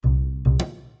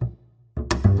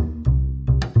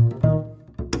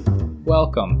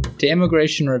Welcome to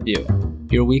Immigration Review,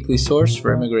 your weekly source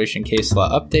for immigration case law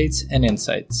updates and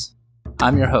insights.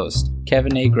 I'm your host,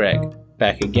 Kevin A. Gregg,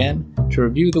 back again to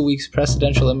review the week's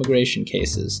precedential immigration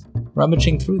cases,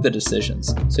 rummaging through the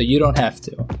decisions so you don't have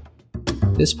to.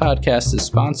 This podcast is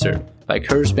sponsored by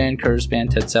Kurzban,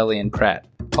 Tetzelli & Pratt,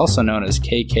 also known as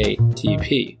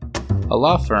KKTP, a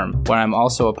law firm where I'm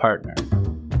also a partner.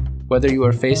 Whether you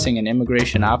are facing an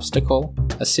immigration obstacle,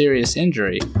 a serious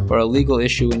injury, or a legal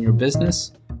issue in your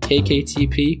business,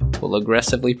 KKTP will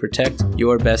aggressively protect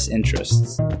your best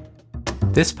interests.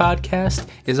 This podcast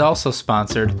is also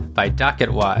sponsored by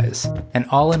DocketWise, an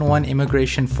all-in-one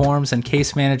immigration forms and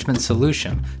case management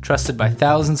solution trusted by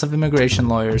thousands of immigration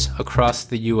lawyers across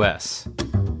the U.S.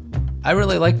 I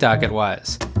really like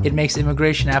DocketWise. It makes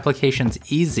immigration applications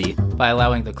easy by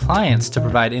allowing the clients to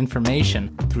provide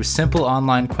information through simple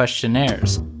online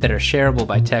questionnaires that are shareable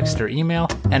by text or email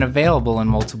and available in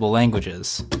multiple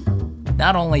languages.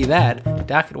 Not only that,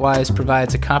 DocketWise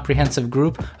provides a comprehensive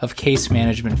group of case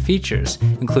management features,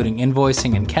 including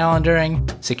invoicing and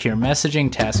calendaring, secure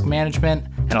messaging, task management,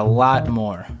 and a lot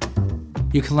more.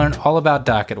 You can learn all about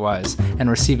DocketWise and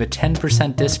receive a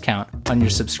 10% discount on your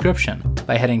subscription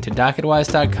by heading to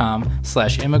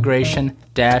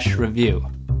docketwise.com/immigration-review,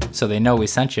 so they know we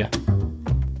sent you.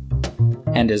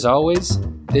 And as always,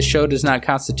 this show does not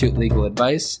constitute legal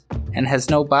advice and has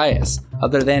no bias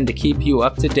other than to keep you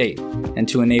up to date and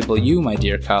to enable you, my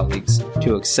dear colleagues,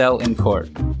 to excel in court.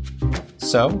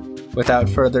 So, without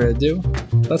further ado,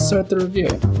 let's start the review.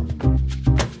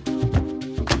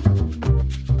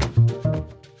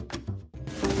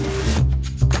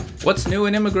 What's new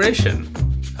in immigration?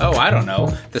 Oh, I don't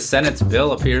know. The Senate's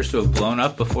bill appears to have blown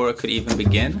up before it could even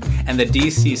begin, and the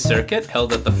D.C. Circuit,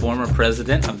 held that the former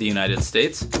president of the United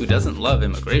States, who doesn't love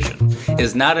immigration,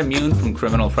 is not immune from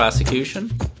criminal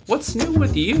prosecution. What's new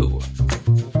with you?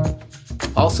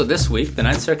 Also this week, the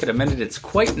Ninth Circuit amended its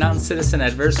quite non-citizen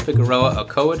adverse Figueroa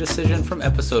Ochoa decision from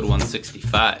episode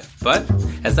 165. But,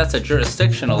 as that's a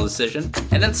jurisdictional decision,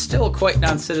 and that's still quite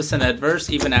non-citizen adverse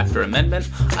even after amendment,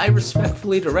 I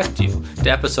respectfully direct you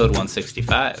to episode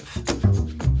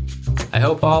 165. I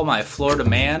hope all my Florida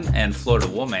man and Florida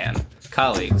woman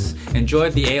colleagues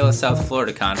enjoyed the ALA South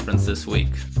Florida conference this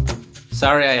week.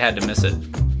 Sorry I had to miss it.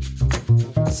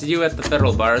 See you at the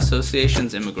Federal Bar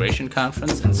Association's Immigration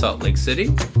Conference in Salt Lake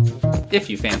City, if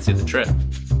you fancy the trip.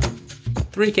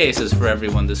 3 cases for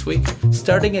everyone this week,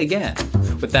 starting again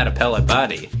with that appellate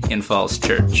body in Falls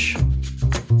Church.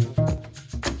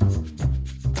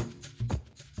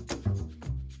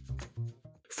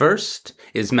 First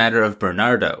is Matter of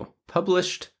Bernardo,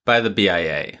 published by the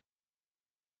BIA.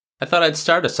 I thought I'd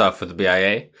start us off with the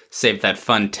BIA, save that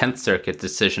fun 10th Circuit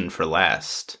decision for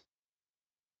last.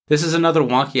 This is another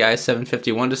wonky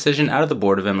I-751 decision out of the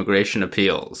Board of Immigration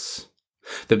Appeals.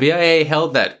 The BIA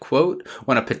held that, quote,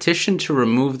 when a petition to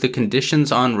remove the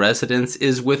conditions on residence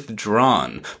is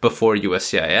withdrawn before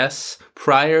USCIS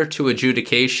prior to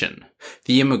adjudication,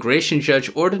 the immigration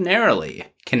judge ordinarily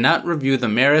cannot review the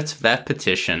merits of that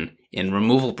petition in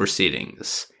removal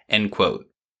proceedings, end quote.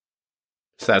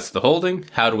 So that's the holding.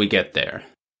 How do we get there?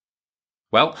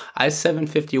 Well,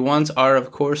 I-751s are,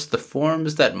 of course, the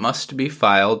forms that must be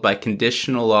filed by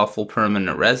conditional lawful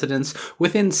permanent residents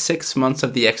within 6 months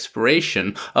of the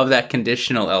expiration of that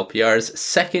conditional LPR's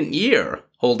second year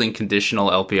holding conditional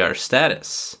LPR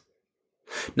status.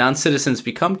 Non-citizens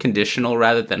become conditional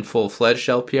rather than full-fledged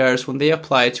LPRs when they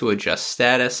apply to adjust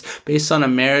status based on a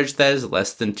marriage that is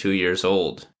less than 2 years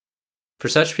old. For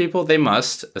such people, they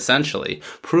must, essentially,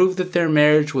 prove that their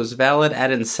marriage was valid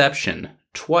at inception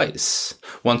twice,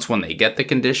 once when they get the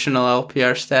conditional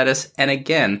LPR status, and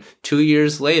again 2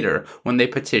 years later when they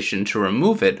petition to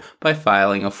remove it by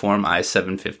filing a Form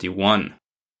I-751.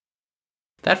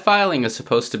 That filing is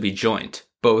supposed to be joint,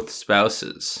 both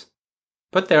spouses.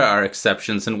 But there are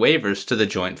exceptions and waivers to the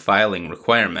joint filing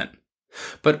requirement.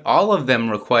 But all of them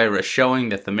require a showing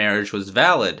that the marriage was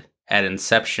valid at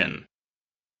inception.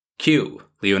 Cue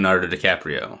Leonardo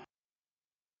DiCaprio.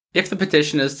 If the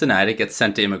petition is denied, it gets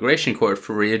sent to immigration court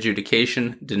for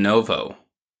re-adjudication de novo.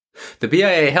 The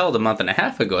BIA held a month and a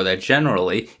half ago that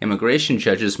generally, immigration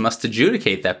judges must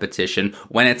adjudicate that petition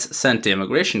when it's sent to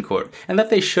immigration court, and that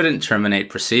they shouldn't terminate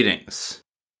proceedings.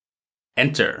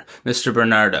 Enter Mr.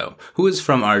 Bernardo, who is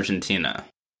from Argentina.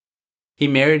 He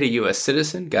married a U.S.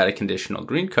 citizen, got a conditional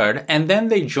green card, and then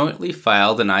they jointly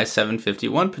filed an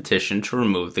I-751 petition to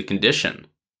remove the condition.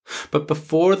 But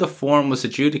before the form was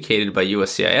adjudicated by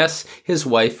USCIS, his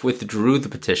wife withdrew the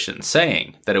petition,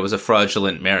 saying that it was a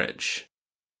fraudulent marriage.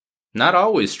 Not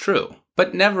always true,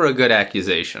 but never a good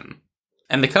accusation.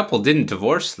 And the couple didn't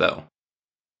divorce, though.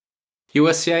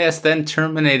 USCIS then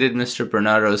terminated Mr.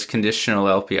 Bernardo's conditional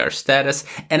LPR status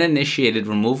and initiated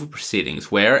removal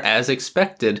proceedings where, as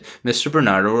expected, Mr.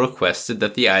 Bernardo requested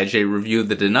that the IJ review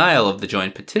the denial of the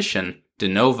joint petition de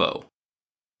novo.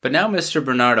 But now Mr.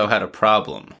 Bernardo had a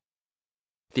problem.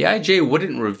 The IJ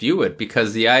wouldn't review it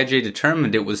because the IJ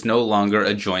determined it was no longer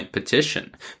a joint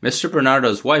petition. Mr.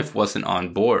 Bernardo's wife wasn't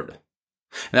on board.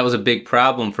 And that was a big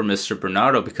problem for Mr.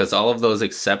 Bernardo because all of those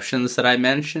exceptions that I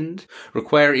mentioned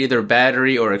require either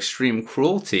battery or extreme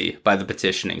cruelty by the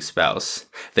petitioning spouse,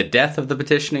 the death of the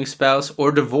petitioning spouse,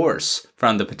 or divorce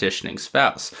from the petitioning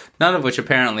spouse, none of which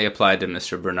apparently applied to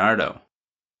Mr. Bernardo.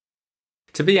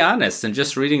 To be honest, in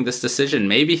just reading this decision,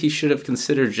 maybe he should have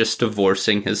considered just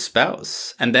divorcing his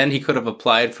spouse, and then he could have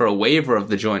applied for a waiver of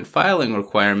the joint filing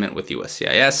requirement with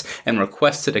USCIS and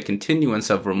requested a continuance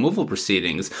of removal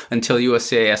proceedings until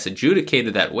USCIS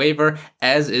adjudicated that waiver,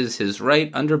 as is his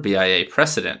right under BIA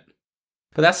precedent.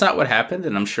 But that's not what happened,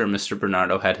 and I'm sure Mr.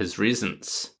 Bernardo had his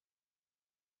reasons.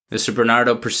 Mr.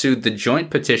 Bernardo pursued the joint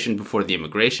petition before the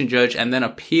immigration judge and then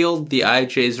appealed the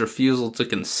IJ's refusal to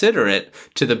consider it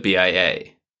to the BIA.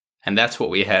 And that's what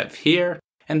we have here,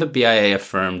 and the BIA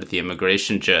affirmed the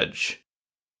immigration judge.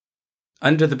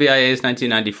 Under the BIA's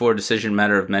 1994 decision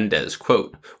matter of Mendez,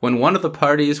 quote, when one of the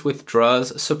parties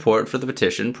withdraws support for the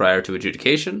petition prior to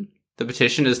adjudication, the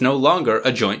petition is no longer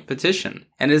a joint petition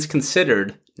and is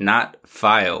considered not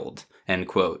filed, end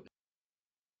quote.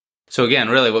 So again,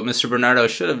 really what Mr. Bernardo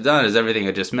should have done is everything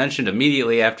I just mentioned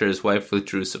immediately after his wife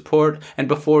withdrew support and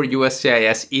before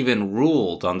USCIS even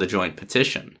ruled on the joint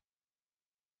petition.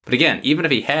 But again, even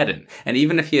if he hadn't, and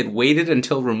even if he had waited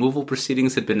until removal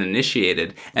proceedings had been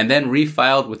initiated and then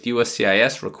refiled with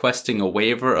USCIS requesting a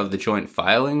waiver of the joint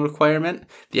filing requirement,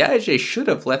 the IJ should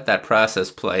have let that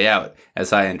process play out,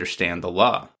 as I understand the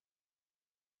law.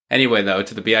 Anyway, though,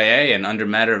 to the BIA and under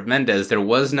matter of Mendez, there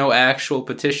was no actual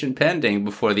petition pending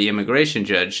before the immigration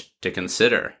judge to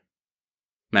consider.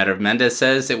 Matter of Mendez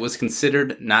says it was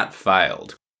considered not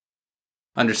filed.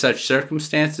 Under such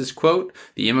circumstances, quote,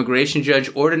 the immigration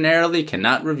judge ordinarily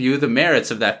cannot review the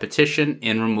merits of that petition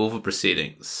in removal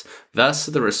proceedings. Thus,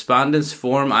 the respondent's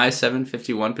Form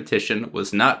I-751 petition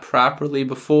was not properly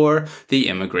before the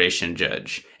immigration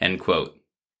judge, end quote.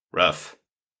 Rough.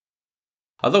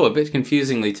 Although a bit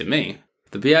confusingly to me,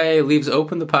 the BIA leaves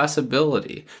open the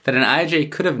possibility that an IJ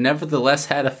could have nevertheless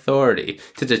had authority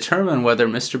to determine whether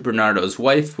Mr. Bernardo's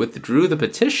wife withdrew the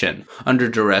petition under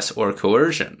duress or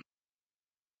coercion.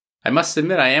 I must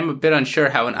admit I am a bit unsure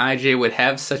how an IJ would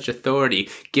have such authority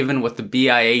given what the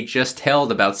BIA just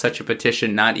held about such a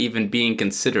petition not even being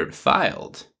considered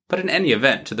filed. But in any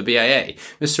event, to the BIA,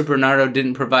 Mr. Bernardo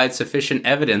didn't provide sufficient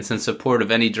evidence in support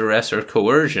of any duress or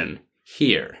coercion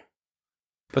here.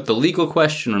 But the legal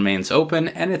question remains open,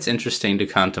 and it's interesting to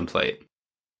contemplate.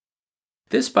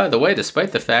 This, by the way,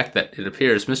 despite the fact that it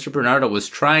appears Mr. Bernardo was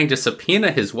trying to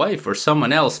subpoena his wife or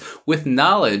someone else with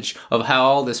knowledge of how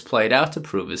all this played out to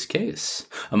prove his case,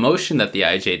 a motion that the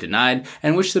IJ denied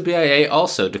and which the BIA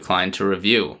also declined to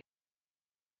review.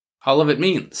 All of it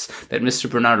means that Mr.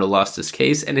 Bernardo lost his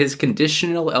case and his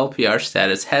conditional LPR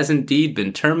status has indeed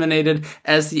been terminated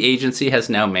as the agency has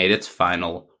now made its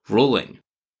final ruling.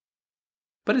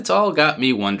 But it's all got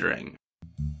me wondering.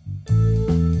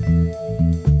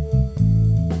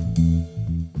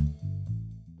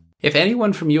 If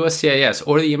anyone from USCIS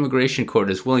or the Immigration Court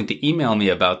is willing to email me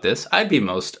about this, I'd be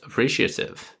most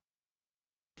appreciative.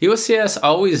 USCIS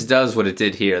always does what it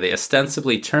did here. They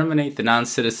ostensibly terminate the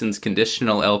non-citizen's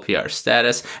conditional LPR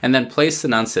status and then place the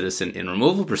non-citizen in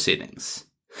removal proceedings.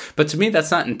 But to me,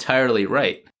 that's not entirely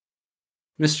right.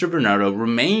 Mr. Bernardo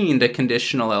remained a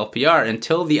conditional LPR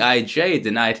until the IJ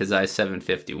denied his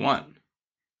I-751.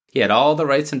 He had all the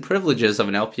rights and privileges of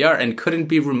an LPR and couldn't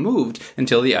be removed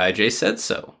until the IJ said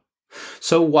so.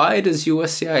 So why does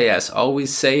USCIS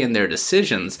always say in their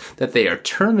decisions that they are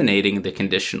terminating the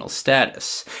conditional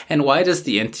status? And why does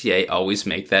the NTA always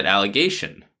make that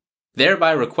allegation?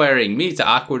 Thereby requiring me to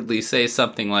awkwardly say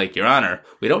something like, Your Honor,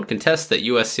 we don't contest that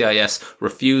USCIS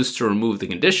refused to remove the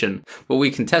condition, but we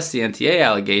contest the NTA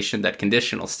allegation that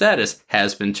conditional status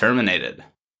has been terminated.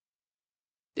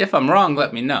 If I'm wrong,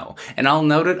 let me know, and I'll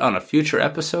note it on a future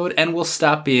episode and we'll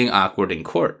stop being awkward in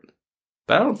court.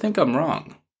 But I don't think I'm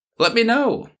wrong. Let me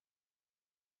know.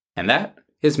 And that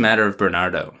is Matter of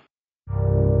Bernardo.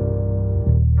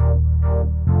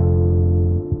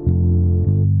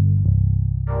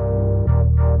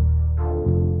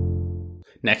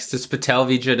 Next is Patel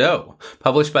v. Jadot,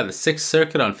 published by the Sixth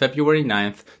Circuit on February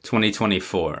 9th,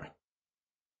 2024.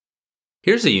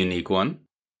 Here's a unique one.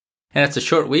 And it's a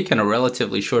short week and a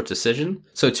relatively short decision,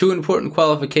 so two important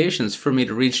qualifications for me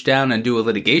to reach down and do a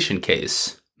litigation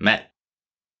case met.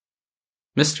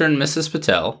 Mr. and Mrs.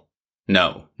 Patel,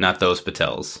 no, not those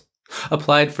Patels,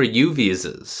 applied for U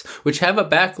visas, which have a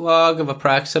backlog of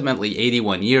approximately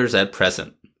 81 years at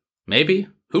present. Maybe,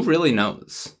 who really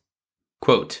knows?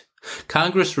 Quote,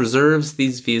 Congress reserves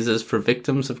these visas for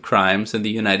victims of crimes in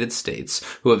the United States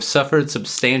who have suffered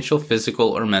substantial physical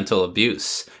or mental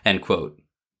abuse, end quote.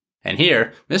 And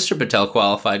here, Mr. Patel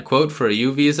qualified, quote, for a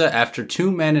U visa after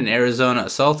two men in Arizona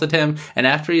assaulted him and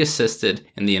after he assisted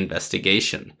in the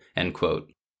investigation, end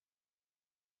quote.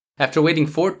 After waiting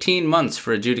 14 months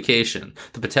for adjudication,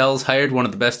 the Patels hired one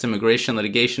of the best immigration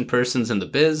litigation persons in the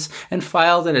biz and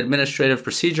filed an Administrative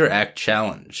Procedure Act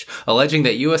challenge, alleging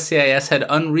that USCIS had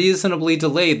unreasonably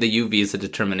delayed the U visa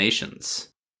determinations.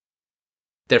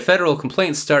 Their federal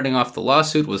complaint starting off the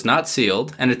lawsuit was not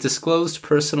sealed, and it disclosed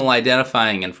personal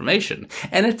identifying information,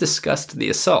 and it discussed the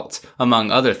assault, among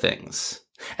other things,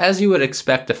 as you would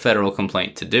expect a federal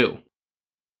complaint to do.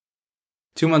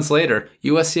 2 months later,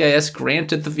 USCIS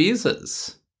granted the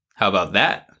visas. How about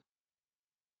that?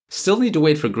 Still need to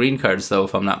wait for green cards, though,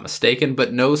 if I'm not mistaken,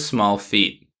 but no small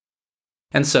feat.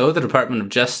 And so the Department of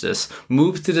Justice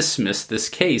moved to dismiss this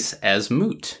case as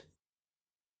moot.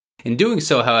 In doing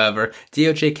so, however,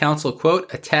 DOJ counsel,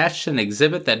 quote, attached an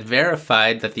exhibit that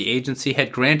verified that the agency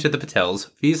had granted the Patels'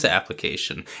 visa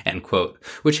application, end quote,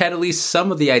 which had at least some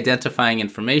of the identifying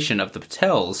information of the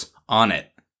Patels on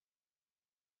it.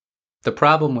 The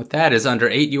problem with that is under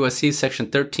 8 U.S.C. section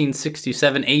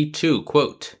 1367A2,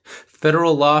 quote,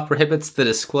 federal law prohibits the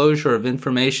disclosure of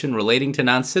information relating to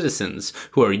non-citizens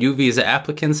who are U visa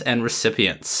applicants and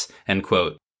recipients, end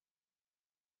quote.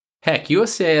 Heck,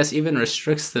 USCIS even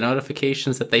restricts the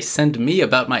notifications that they send me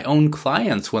about my own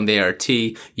clients when they are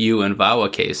T, U, and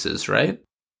VAWA cases, right?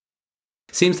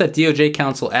 Seems that DOJ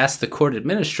counsel asked the court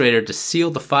administrator to seal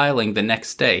the filing the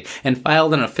next day and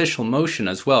filed an official motion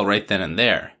as well right then and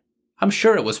there. I'm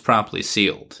sure it was promptly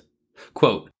sealed.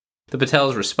 Quote, the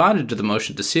Patels responded to the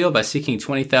motion to seal by seeking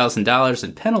 $20,000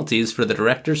 in penalties for the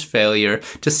director's failure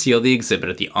to seal the exhibit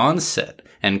at the onset,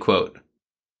 end quote.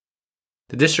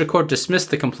 The district court dismissed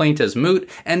the complaint as moot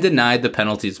and denied the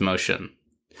penalties motion.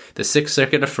 The Sixth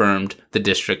Circuit affirmed the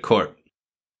district court.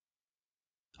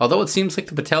 Although it seems like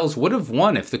the Patels would have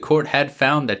won if the court had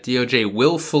found that DOJ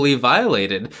willfully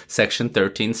violated Section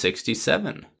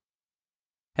 1367.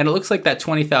 And it looks like that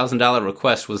 $20,000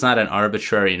 request was not an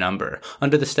arbitrary number.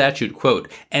 Under the statute,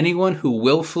 quote, anyone who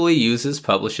willfully uses,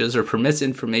 publishes, or permits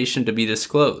information to be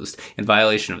disclosed in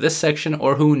violation of this section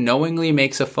or who knowingly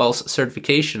makes a false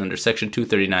certification under Section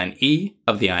 239E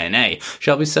of the INA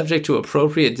shall be subject to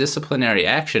appropriate disciplinary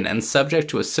action and subject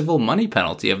to a civil money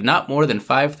penalty of not more than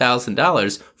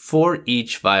 $5,000 for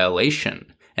each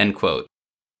violation, end quote.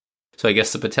 So I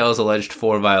guess the Patels alleged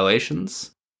 4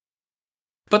 violations?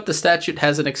 But the statute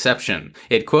has an exception.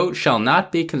 It, quote, shall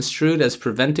not be construed as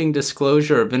preventing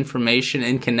disclosure of information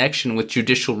in connection with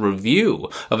judicial review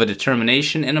of a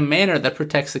determination in a manner that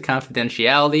protects the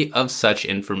confidentiality of such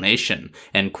information,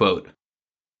 end quote.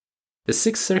 The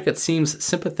Sixth Circuit seems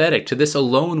sympathetic to this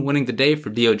alone winning the day for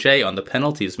DOJ on the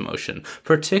penalties motion,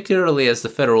 particularly as the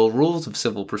federal rules of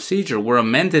civil procedure were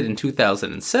amended in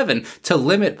 2007 to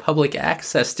limit public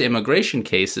access to immigration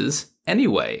cases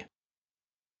anyway.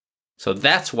 So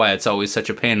that's why it's always such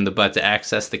a pain in the butt to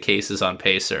access the cases on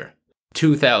Pacer.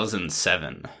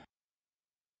 2007.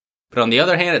 But on the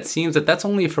other hand, it seems that that's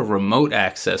only for remote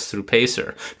access through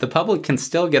Pacer. The public can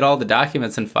still get all the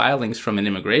documents and filings from an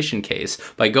immigration case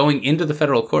by going into the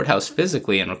federal courthouse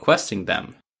physically and requesting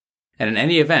them. And in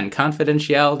any event,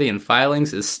 confidentiality in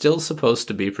filings is still supposed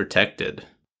to be protected.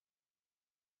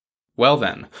 Well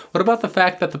then, what about the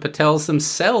fact that the Patels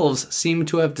themselves seem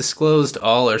to have disclosed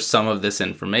all or some of this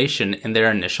information in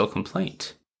their initial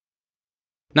complaint?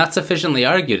 Not sufficiently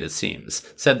argued, it seems,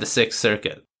 said the Sixth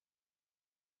Circuit.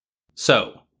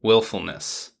 So,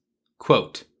 willfulness.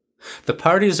 Quote, the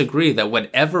parties agree that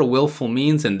whatever willful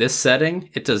means in this setting,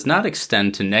 it does not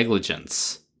extend to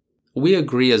negligence. We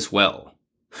agree as well.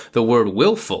 The word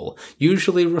willful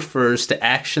usually refers to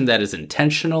action that is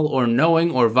intentional or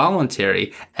knowing or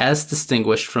voluntary as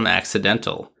distinguished from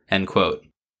accidental, end quote.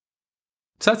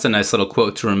 So that's a nice little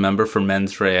quote to remember for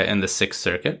mens rea in the Sixth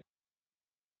Circuit.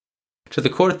 To the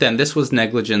court then, this was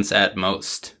negligence at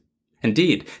most.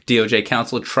 Indeed, DOJ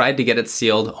counsel tried to get it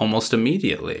sealed almost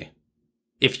immediately,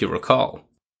 if you recall.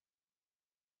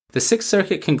 The Sixth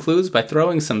Circuit concludes by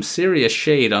throwing some serious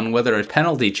shade on whether a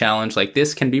penalty challenge like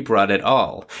this can be brought at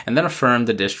all, and then affirmed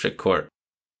the district court.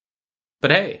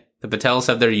 But hey, the Patels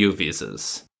have their U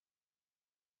visas.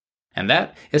 And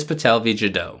that is Patel v.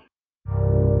 Jadot.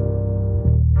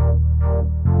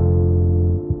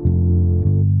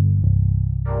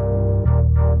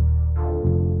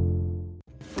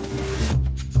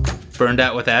 Burned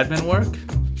out with admin work?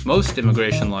 Most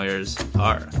immigration lawyers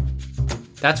are.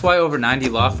 That's why over 90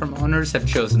 law firm owners have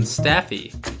chosen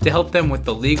Staffy to help them with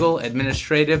the legal,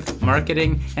 administrative,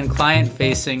 marketing, and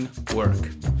client-facing work.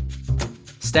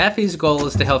 Staffy's goal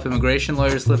is to help immigration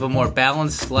lawyers live a more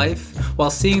balanced life while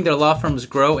seeing their law firms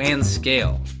grow and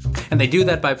scale. And they do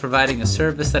that by providing a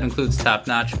service that includes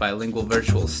top-notch bilingual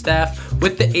virtual staff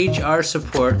with the HR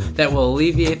support that will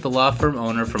alleviate the law firm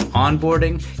owner from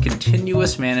onboarding,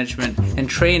 continuous management, and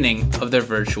training of their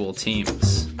virtual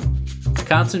teams.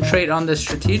 Concentrate on this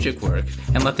strategic work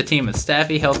and let the team at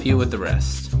Staffy help you with the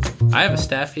rest. I have a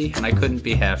Staffy and I couldn't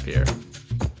be happier.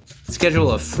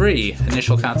 Schedule a free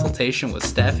initial consultation with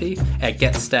Staffy at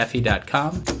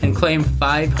getstaffy.com and claim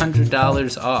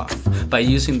 $500 off by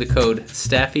using the code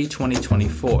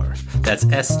STAFFY2024. That's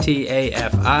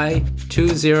STAFI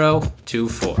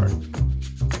 2024.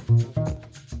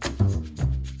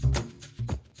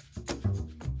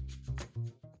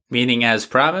 Meaning as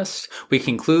promised, we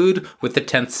conclude with the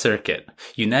 10th Circuit,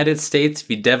 United States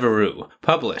v. Devereux,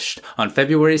 published on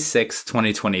February 6,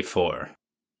 2024.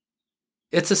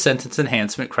 It's a sentence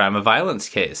enhancement crime of violence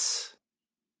case.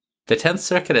 The 10th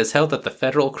Circuit has held that the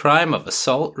federal crime of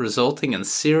assault resulting in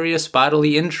serious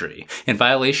bodily injury in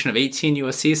violation of 18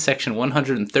 U.S.C. section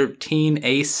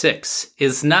 113A6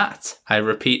 is not, I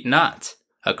repeat not,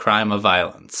 a crime of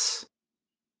violence.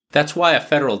 That's why a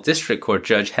federal district court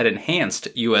judge had enhanced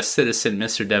U.S. citizen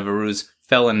Mr. Devereux's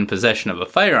felon in possession of a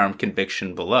firearm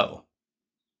conviction below.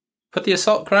 But the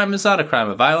assault crime is not a crime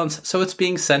of violence, so it's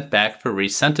being sent back for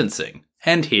resentencing.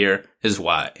 And here is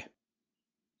why.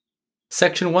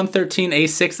 Section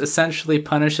 113A6 essentially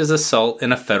punishes assault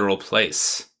in a federal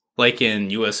place, like in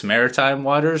U.S. maritime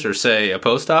waters or, say, a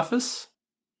post office.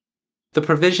 The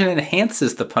provision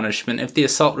enhances the punishment if the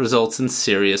assault results in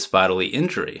serious bodily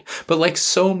injury, but like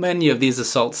so many of these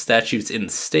assault statutes in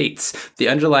states, the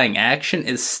underlying action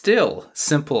is still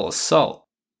simple assault.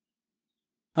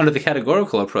 Under the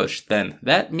categorical approach, then,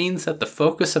 that means that the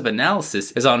focus of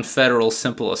analysis is on federal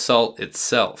simple assault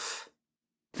itself.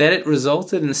 That it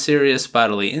resulted in serious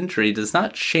bodily injury does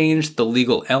not change the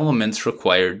legal elements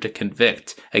required to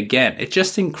convict. Again, it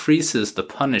just increases the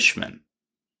punishment.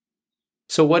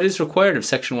 So what is required of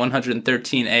Section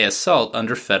 113A assault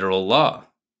under federal law?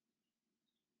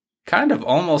 Kind of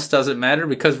almost doesn't matter,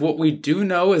 because what we do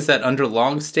know is that under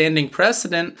long-standing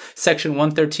precedent, Section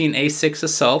 113A6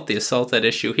 assault, the assault at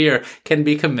issue here, can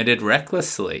be committed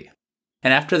recklessly.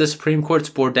 And after the Supreme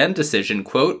Court's Bourdain decision,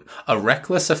 quote, a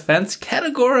reckless offense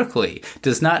categorically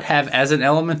does not have as an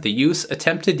element the use,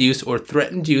 attempted use, or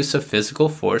threatened use of physical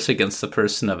force against the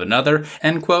person of another,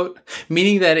 end quote,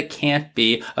 meaning that it can't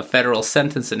be a federal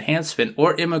sentence enhancement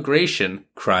or immigration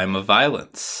crime of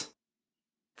violence.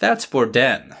 That's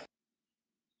Bourdain.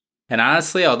 And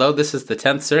honestly, although this is the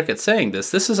 10th Circuit saying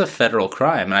this is a federal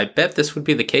crime, and I bet this would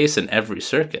be the case in every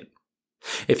circuit.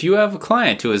 If you have a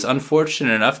client who is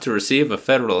unfortunate enough to receive a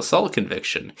federal assault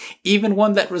conviction, even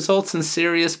one that results in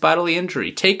serious bodily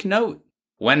injury, take note,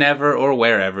 whenever or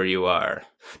wherever you are.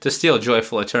 To steal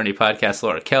Joyful Attorney podcast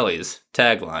Laura Kelly's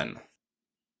tagline.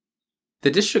 The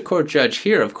district court judge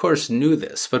here, of course, knew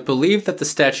this, but believed that the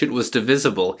statute was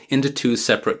divisible into two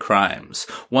separate crimes,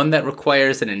 one that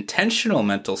requires an intentional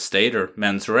mental state, or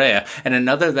mens rea, and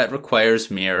another that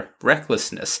requires mere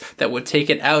recklessness, that would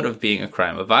take it out of being a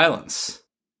crime of violence.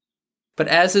 But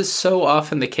as is so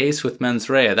often the case with mens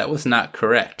rea, that was not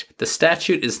correct. The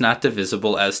statute is not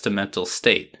divisible as to mental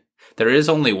state. There is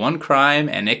only one crime,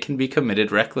 and it can be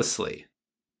committed recklessly.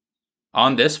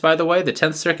 On this, by the way, the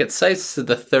 10th Circuit cites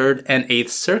the 3rd and 8th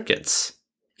Circuits,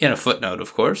 in a footnote,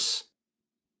 of course,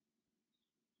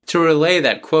 to relay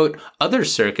that, quote, other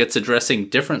circuits addressing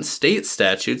different state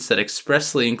statutes that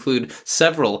expressly include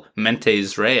several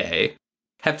mentes rea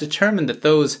have determined that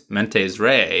those mentes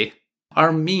rea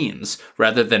are means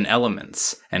rather than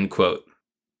elements, end quote.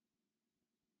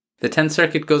 The 10th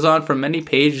Circuit goes on for many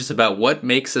pages about what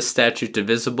makes a statute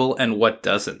divisible and what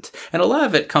doesn't, and a lot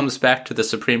of it comes back to the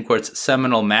Supreme Court's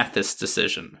seminal Mathis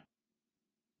decision.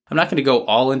 I'm not going to go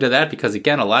all into that because,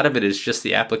 again, a lot of it is just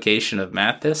the application of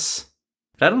Mathis,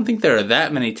 but I don't think there are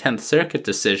that many 10th Circuit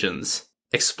decisions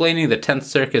explaining the 10th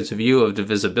Circuit's view of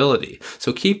divisibility,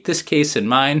 so keep this case in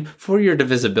mind for your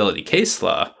divisibility case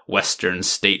law, Western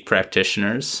state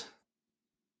practitioners.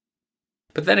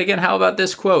 But then again, how about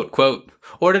this quote? Quote,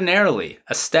 ordinarily,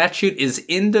 a statute is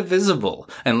indivisible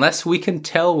unless we can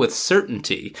tell with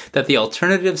certainty that the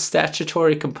alternative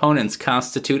statutory components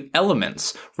constitute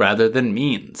elements rather than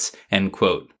means, end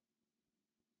quote.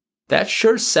 That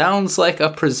sure sounds like a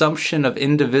presumption of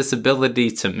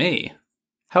indivisibility to me.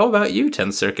 How about you,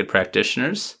 10th Circuit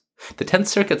practitioners? The 10th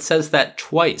Circuit says that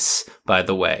twice, by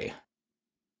the way.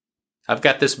 I've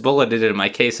got this bulleted in my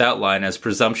case outline as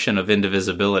presumption of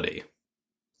indivisibility.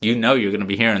 You know you're going to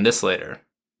be hearing this later.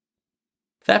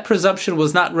 That presumption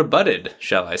was not rebutted,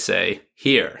 shall I say,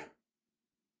 here.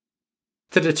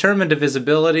 To determine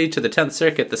divisibility to the 10th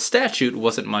Circuit, the statute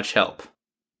wasn't much help.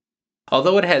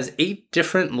 Although it has 8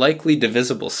 different likely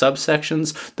divisible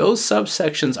subsections, those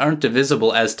subsections aren't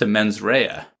divisible as to mens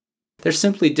rea. They're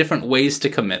simply different ways to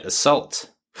commit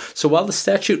assault. So while the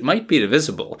statute might be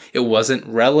divisible, it wasn't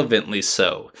relevantly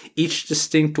so. Each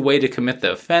distinct way to commit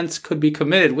the offense could be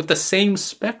committed with the same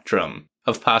spectrum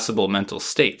of possible mental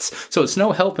states, so it's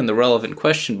no help in the relevant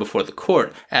question before the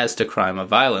court as to crime of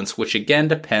violence, which again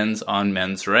depends on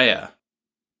mens rea.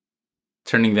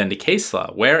 Turning then to case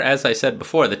law, where, as I said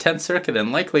before, the 10th Circuit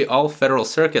and likely all federal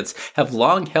circuits have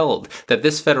long held that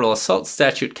this federal assault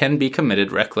statute can be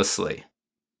committed recklessly.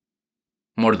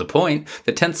 More to the point,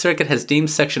 the 10th Circuit has deemed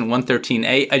Section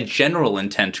 113A a general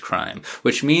intent crime,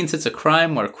 which means it's a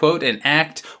crime where, quote, an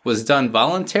act was done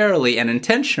voluntarily and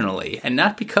intentionally, and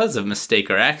not because of mistake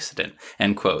or accident,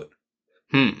 end quote.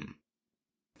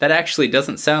 That actually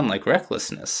doesn't sound like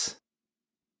recklessness.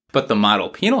 But the Model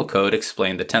Penal Code,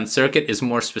 explained the 10th Circuit, is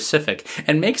more specific,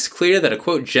 and makes clear that a,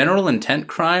 quote, general intent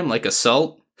crime like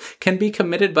assault can be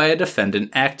committed by a defendant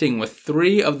acting with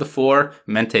 3 of the 4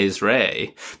 mentes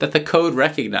rea that the code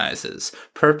recognizes: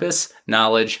 purpose,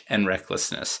 knowledge, and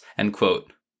recklessness, end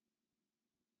quote.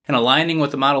 In aligning with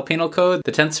the Model Penal Code,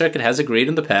 the 10th Circuit has agreed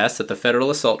in the past that the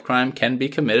federal assault crime can be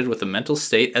committed with a mental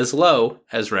state as low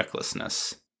as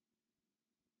recklessness.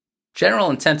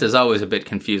 General intent is always a bit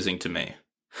confusing to me.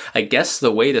 I guess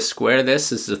the way to square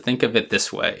this is to think of it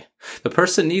this way. The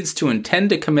person needs to intend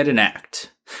to commit an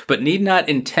act, but need not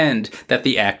intend that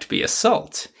the act be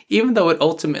assault, even though it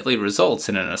ultimately results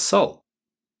in an assault.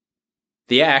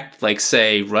 The act, like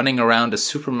say running around a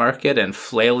supermarket and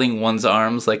flailing one's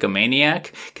arms like a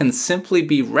maniac, can simply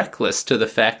be reckless to the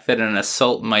fact that an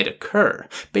assault might occur,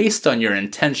 based on your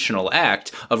intentional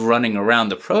act of running around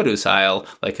the produce aisle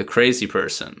like a crazy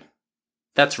person.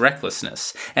 That's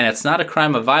recklessness, and it's not a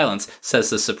crime of violence, says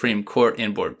the Supreme Court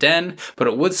in Bourdain, but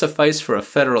it would suffice for a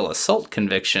federal assault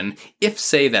conviction if,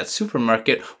 say, that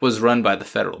supermarket was run by the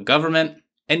federal government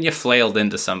and you flailed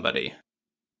into somebody.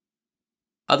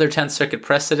 Other 10th Circuit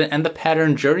precedent and the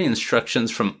pattern jury instructions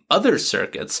from other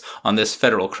circuits on this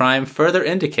federal crime further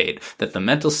indicate that the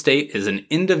mental state is an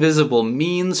indivisible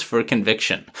means for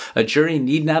conviction. A jury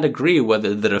need not agree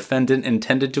whether the defendant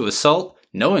intended to assault,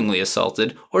 knowingly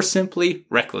assaulted, or simply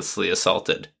recklessly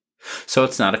assaulted. So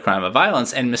it's not a crime of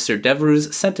violence, and Mr.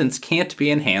 Devereux's sentence can't be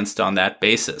enhanced on that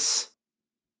basis.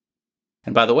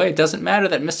 And by the way, it doesn't matter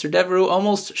that Mr. Devereux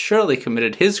almost surely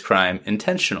committed his crime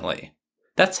intentionally.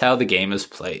 That's how the game is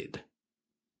played.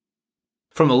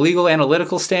 From a legal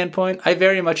analytical standpoint, I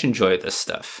very much enjoy this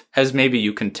stuff, as maybe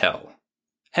you can tell.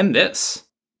 And this.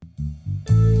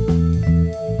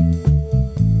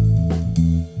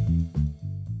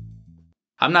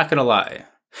 I'm not gonna lie.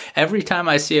 Every time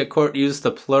I see a court use the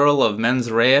plural of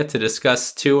mens rea to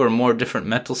discuss 2 or more different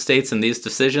mental states in these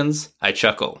decisions, I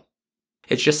chuckle.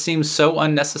 It just seems so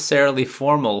unnecessarily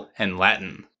formal and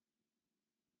Latin.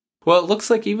 Well, it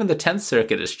looks like even the 10th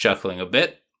Circuit is chuckling a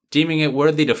bit, deeming it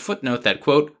worthy to footnote that,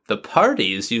 quote, the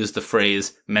parties use the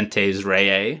phrase mentes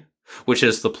rea, which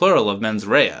is the plural of mens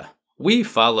rea. We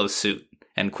follow suit,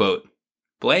 end quote.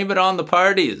 Blame it on the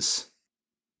parties.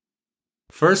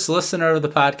 First listener of the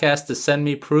podcast to send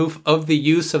me proof of the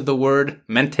use of the word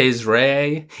mentes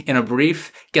rea in a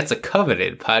brief gets a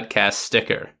coveted podcast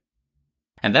sticker.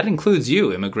 And that includes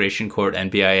you, Immigration Court and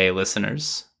BIA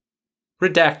listeners.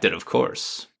 Redacted, of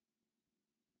course.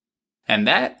 And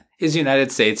that is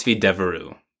United States v.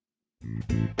 Devereux.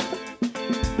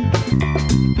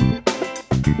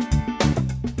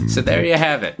 So there you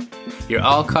have it. You're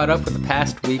all caught up with the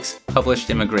past week's published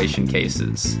immigration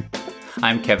cases.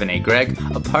 I'm Kevin A. Gregg,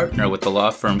 a partner with the law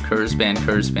firm Kurzban,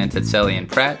 Tetzeli &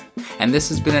 Pratt, and this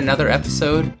has been another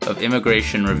episode of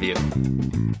Immigration Review.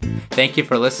 Thank you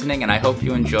for listening, and I hope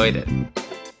you enjoyed it.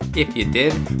 If you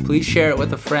did, please share it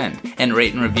with a friend and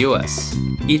rate and review us.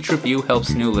 Each review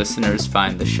helps new listeners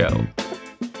find the show.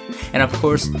 And of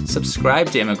course, subscribe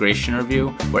to Immigration Review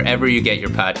wherever you get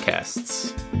your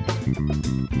podcasts.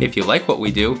 If you like what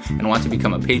we do and want to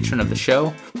become a patron of the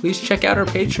show, please check out our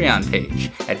Patreon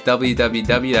page at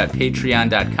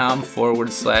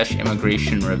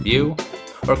www.patreon.com/Immigration Review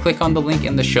or click on the link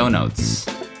in the show notes.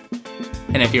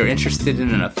 And if you're interested in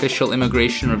an official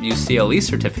Immigration Review CLE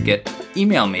certificate,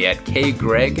 email me at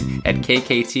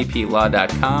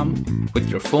kgreg@kktplaw.com with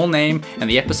your full name and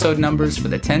the episode numbers for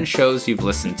the 10 shows you've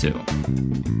listened to.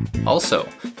 Also,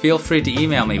 feel free to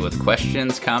email me with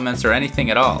questions, comments, or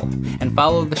anything at all, and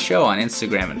follow the show on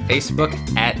Instagram and Facebook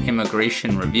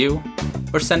 @Immigration Review,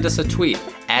 or send us a tweet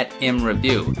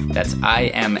 @ImReview. That's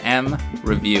IMM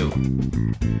Review.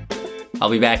 I'll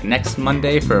be back next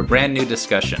Monday for a brand new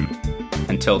discussion.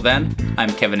 Until then, I'm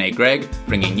Kevin A. Gregg,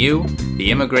 bringing you the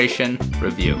Immigration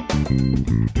Review.